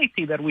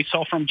ability that we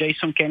saw from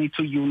Jason Kenney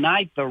to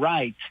unite the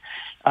right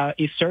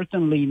is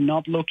certainly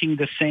not looking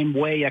the same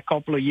way a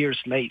couple of years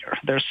later.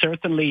 There's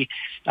certainly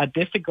a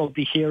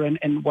difficulty here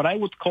and what I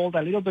would call a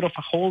little bit of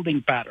a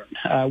holding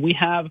pattern. We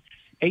have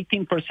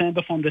 18%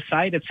 of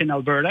undecideds in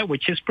Alberta,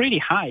 which is pretty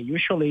high.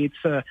 Usually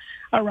it's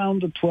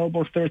around the 12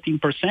 or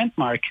 13%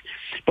 mark,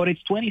 but it's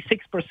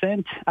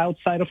 26%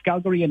 outside of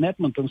Calgary and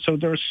Edmonton. So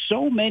there's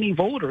so many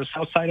voters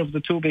outside of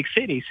the two big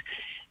cities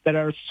that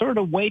are sort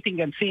of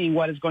waiting and seeing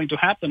what is going to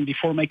happen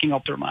before making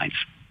up their minds.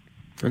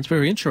 That's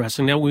very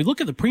interesting. Now, when we look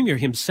at the Premier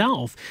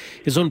himself,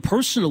 his own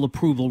personal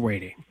approval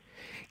rating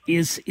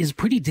is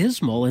pretty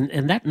dismal,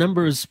 and that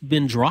number has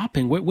been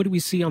dropping. What do we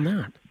see on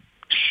that?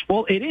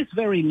 Well, it is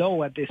very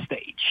low at this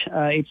stage.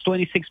 It's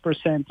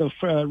 26%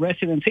 of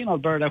residents in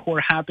Alberta who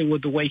are happy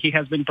with the way he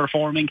has been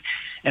performing.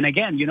 And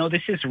again,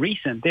 this is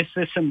recent. This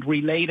isn't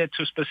related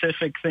to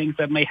specific things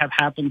that may have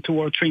happened 2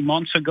 or 3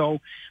 months ago.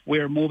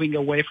 We're moving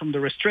away from the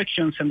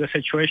restrictions, and the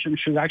situation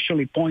should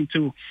actually point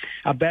to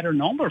a better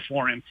number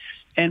for him.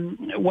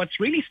 And what's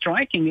really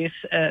striking is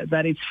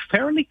that it's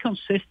fairly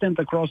consistent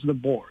across the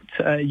board.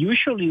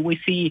 Usually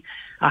we see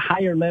a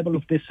higher level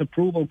of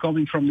disapproval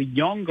coming from the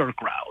younger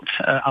crowd,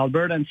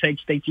 Albertans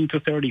aged 18 to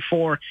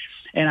 34,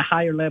 and a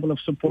higher level of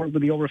support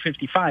with the over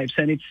 55s.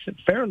 And it's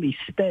fairly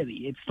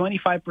steady. It's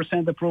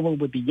 25% approval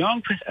with the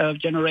young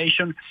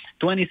generation,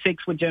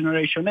 26 with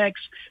Generation X,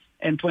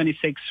 and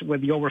 26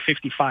 with the over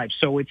 55.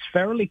 So it's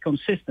fairly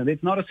consistent.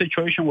 It's not a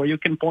situation where you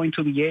can point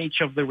to the age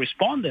of the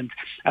respondent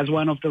as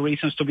one of the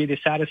reasons to be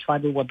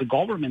dissatisfied with what the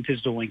government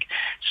is doing.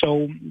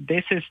 So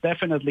this is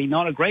definitely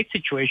not a great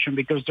situation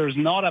because there's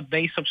not a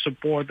base of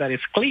support that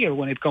is clear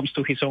when it comes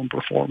to his own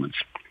performance.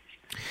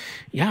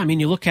 Yeah, I mean,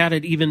 you look at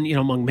it even,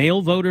 among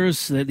male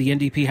voters, the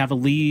NDP have a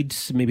lead,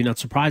 maybe not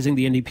surprising,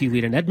 the NDP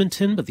lead in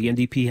Edmonton, but the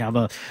NDP have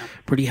a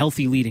pretty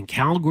healthy lead in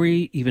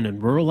Calgary, even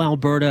in rural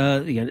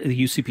Alberta.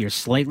 The UCP are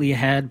slightly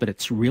ahead, but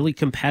it's really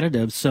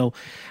competitive. So,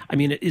 I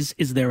mean, is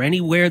there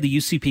anywhere the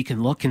UCP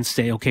can look and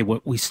say, okay,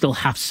 we still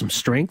have some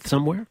strength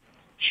somewhere?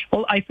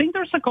 Well, I think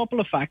there's a couple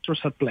of factors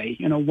at play.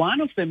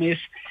 One of them is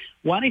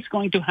what is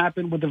going to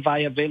happen with the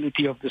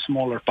viability of the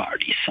smaller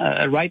parties.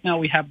 Right now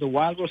we have the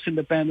Wildrose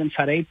Independents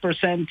at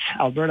 8%,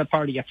 Alberta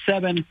Party at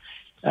 7%,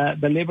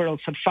 the Liberals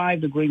at 5%,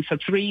 the Greens at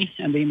 3%,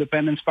 and the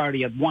Independence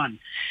Party at 1%.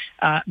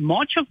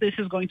 Much of this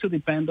is going to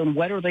depend on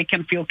whether they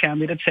can field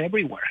candidates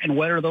everywhere and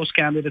whether those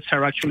candidates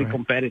are actually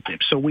competitive.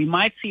 So we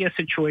might see a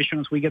situation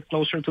as we get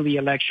closer to the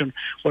election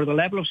where the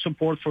level of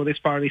support for this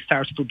party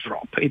starts to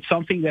drop. It's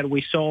something that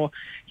we saw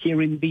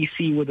here in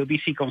BC with the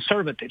BC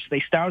Conservatives.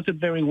 They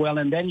started very well,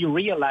 and then you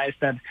realize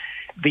that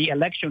the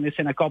election is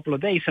in a couple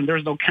of days and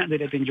there's no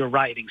candidate in your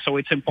riding. So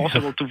it's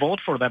impossible to vote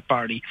for that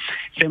party.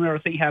 Similar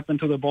thing happened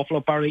to the Buffalo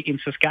Party in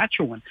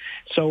Saskatchewan.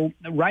 So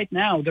right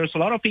now, there's a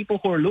lot of people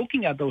who are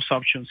looking at those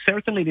options,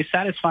 certainly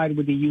dissatisfied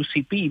with the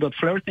UCP, but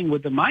flirting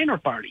with the minor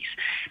parties.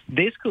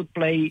 This could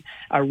play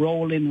a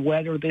role in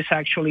whether this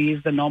actually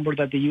is the number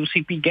that the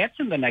UCP gets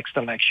in the next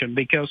election,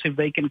 because if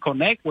they can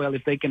connect well,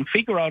 if they can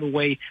figure out a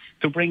way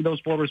to bring those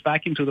voters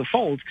back into the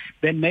fold,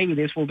 then maybe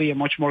this will be a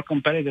much more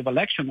competitive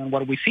election than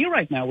what we see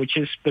right now, which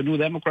is the New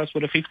Democrats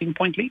with a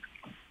 15-point lead.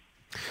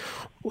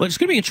 Well, it's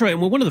going to be interesting.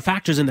 Well, one of the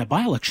factors in that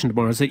by-election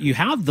tomorrow is that you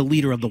have the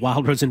leader of the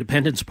Wildrose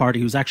Independence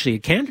Party who's actually a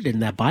candidate in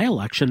that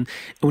by-election. And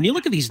when you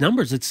look at these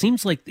numbers, it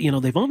seems like,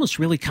 they've almost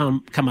really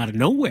come out of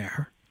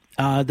nowhere,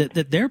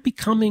 that they're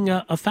becoming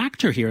a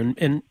factor here.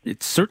 And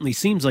it certainly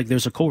seems like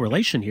there's a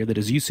correlation here that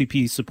as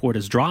UCP support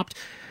has dropped,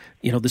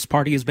 this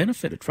party has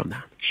benefited from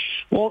that.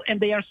 Well, and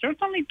they are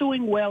certainly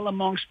doing well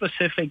among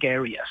specific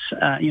areas.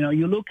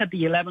 You look at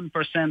the 11%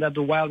 that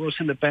the Wildrose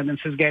Independence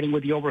is getting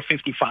with the over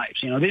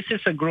 55s. This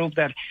is a group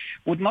that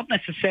would not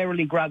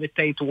necessarily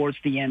gravitate towards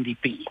the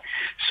NDP.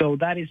 So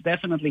that is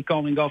definitely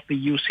coming off the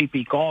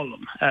UCP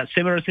column.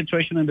 Similar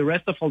situation in the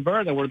rest of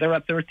Alberta where they're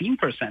at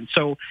 13%.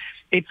 So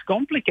it's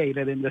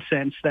complicated in the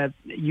sense that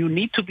you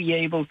need to be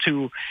able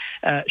to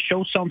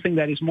show something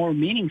that is more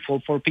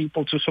meaningful for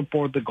people to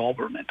support the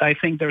government. I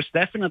think there's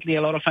definitely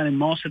a lot of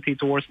animosity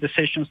towards the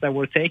decisions that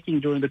we're taking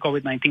during the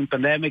COVID-19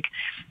 pandemic.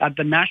 At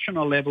the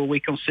national level, we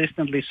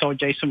consistently saw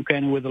Jason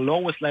Kenney with the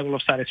lowest level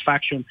of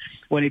satisfaction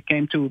when it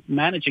came to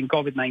managing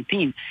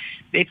COVID-19.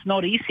 It's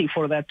not easy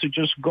for that to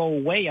just go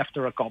away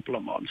after a couple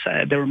of months.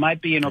 There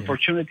might be an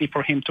opportunity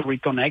for him to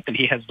reconnect, and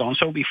he has done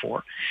so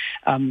before.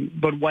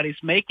 But what is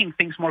making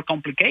things more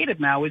complicated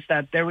now is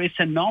that there is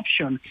an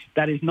option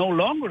that is no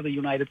longer the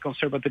United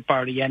Conservative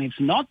Party, and it's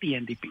not the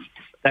NDP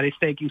that is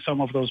taking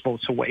some of those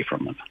votes away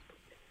from them.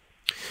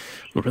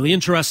 Well, really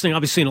interesting.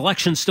 Obviously, an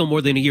election still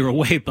more than a year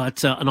away,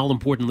 but an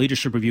all-important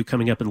leadership review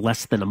coming up in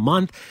less than a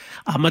month.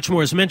 Much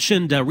more as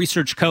mentioned,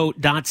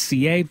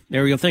 researchco.ca.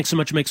 Ariel, thanks so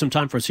much for making some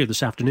time for us here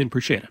this afternoon.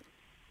 Appreciate it.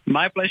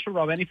 My pleasure,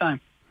 Rob. Anytime.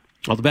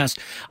 All the best.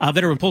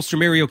 Veteran pollster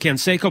Mario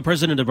Canseco,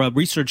 president of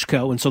Research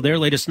Co. And so their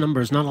latest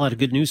numbers, not a lot of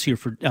good news here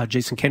for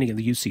Jason Kenney and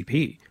the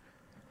UCP.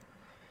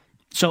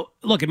 So,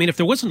 look, I mean, if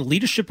there wasn't a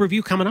leadership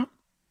review coming up,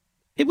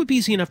 it would be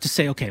easy enough to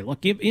say, okay,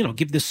 look,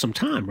 give this some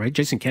time, right?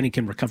 Jason Kenney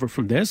can recover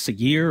from this. A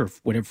year or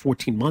whatever,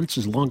 14 months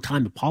is a long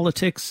time in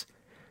politics.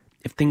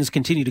 If things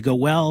continue to go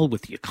well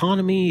with the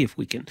economy, if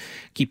we can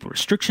keep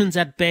restrictions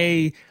at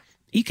bay,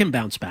 he can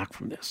bounce back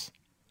from this.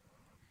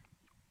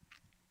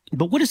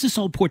 But what does this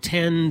all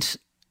portend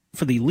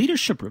for the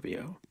leadership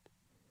review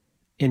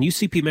and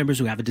UCP members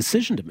who have a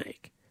decision to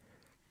make?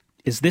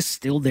 Is this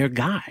still their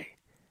guy?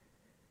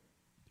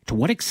 To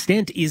what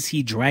extent is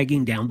he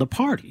dragging down the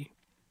party?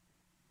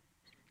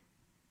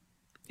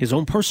 His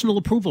own personal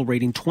approval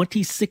rating,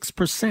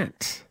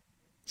 26%.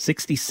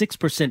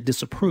 66%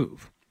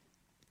 disapprove.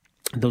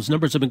 And those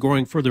numbers have been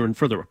growing further and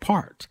further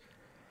apart.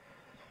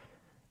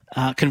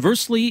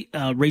 Conversely,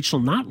 Rachel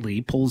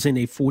Notley pulls in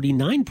a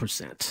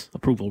 49%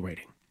 approval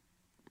rating.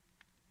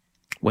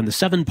 When the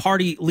 7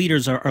 party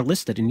leaders are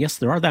listed, and yes,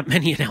 there are that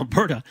many in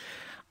Alberta,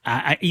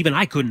 even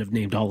I couldn't have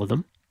named all of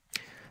them.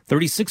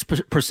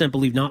 36%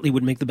 believe Notley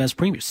would make the best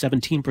premier.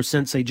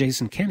 17% say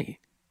Jason Kenney.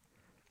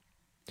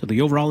 So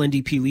the overall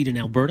NDP lead in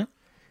Alberta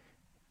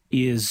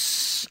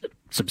is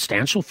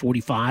substantial,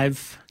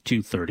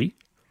 45-30.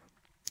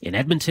 In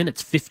Edmonton,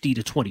 it's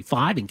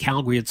 50-25. In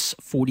Calgary, it's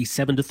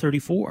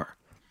 47-34.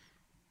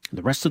 In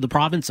the rest of the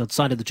province,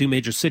 outside of the 2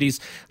 major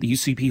cities, the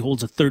UCP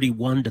holds a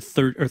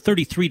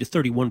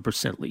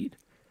 33-31% lead.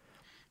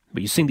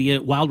 But you're seeing the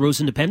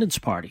Wildrose Independence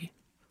Party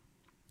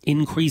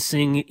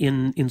increasing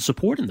in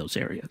support in those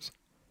areas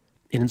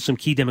and in some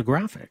key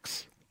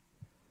demographics.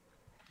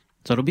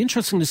 So it'll be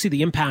interesting to see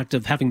the impact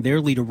of having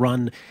their leader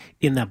run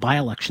in that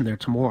by-election there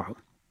tomorrow.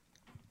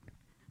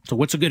 So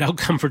what's a good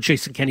outcome for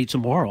Jason Kenney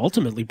tomorrow?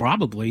 Ultimately,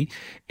 probably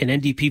an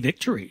NDP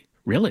victory,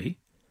 really.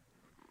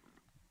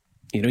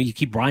 You know, you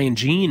keep Brian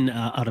Jean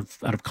out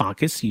of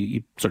caucus.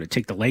 You sort of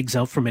take the legs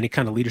out from any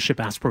kind of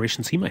leadership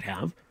aspirations he might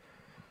have.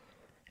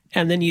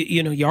 And then,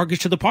 you argue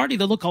to the party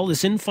that, look, all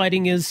this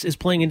infighting is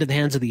playing into the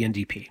hands of the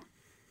NDP.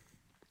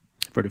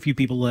 I've heard a few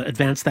people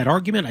advance that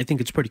argument. I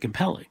think it's pretty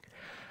compelling.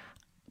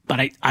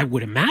 But I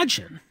would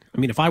imagine,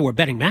 if I were a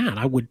betting man,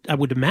 I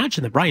would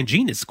imagine that Brian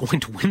Jean is going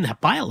to win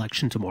that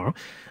by-election tomorrow.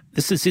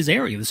 This is his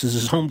area. This is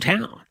his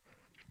hometown.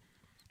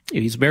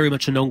 He's very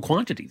much a known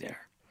quantity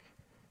there.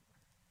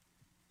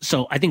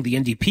 So I think the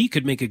NDP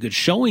could make a good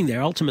showing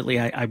there. Ultimately,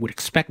 I would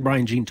expect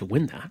Brian Jean to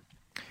win that.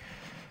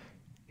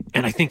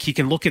 And I think he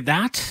can look at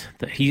that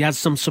he has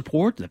some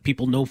support, that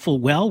people know full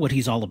well what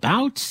he's all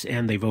about,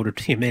 and they voted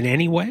him in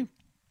anyway.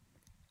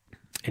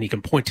 And he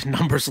can point to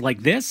numbers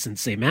like this and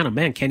say, man, oh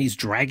man, Kenny's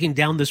dragging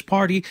down this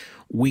party.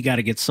 We got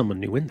to get someone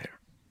new in there.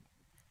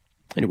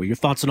 Anyway, your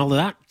thoughts on all of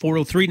that?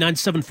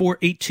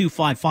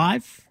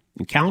 403-974-8255.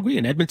 In Calgary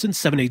and Edmonton,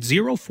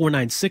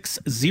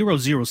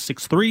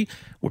 780-496-0063.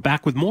 We're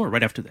back with more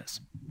right after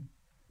this.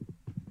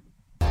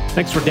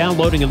 Thanks for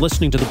downloading and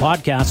listening to the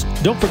podcast.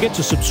 Don't forget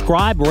to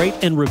subscribe, rate,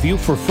 and review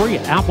for free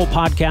at Apple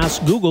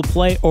Podcasts, Google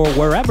Play, or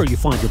wherever you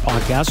find your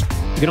podcast.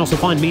 You can also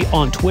find me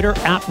on Twitter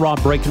at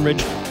Rob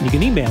Breckenridge, and you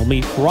can email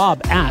me,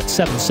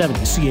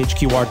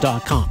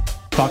 rob@770chqr.com.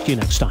 Talk to you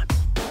next time.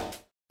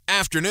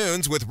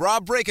 Afternoons with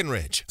Rob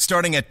Breckenridge,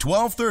 starting at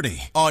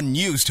 12:30 on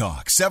News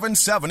Talk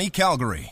 770 Calgary.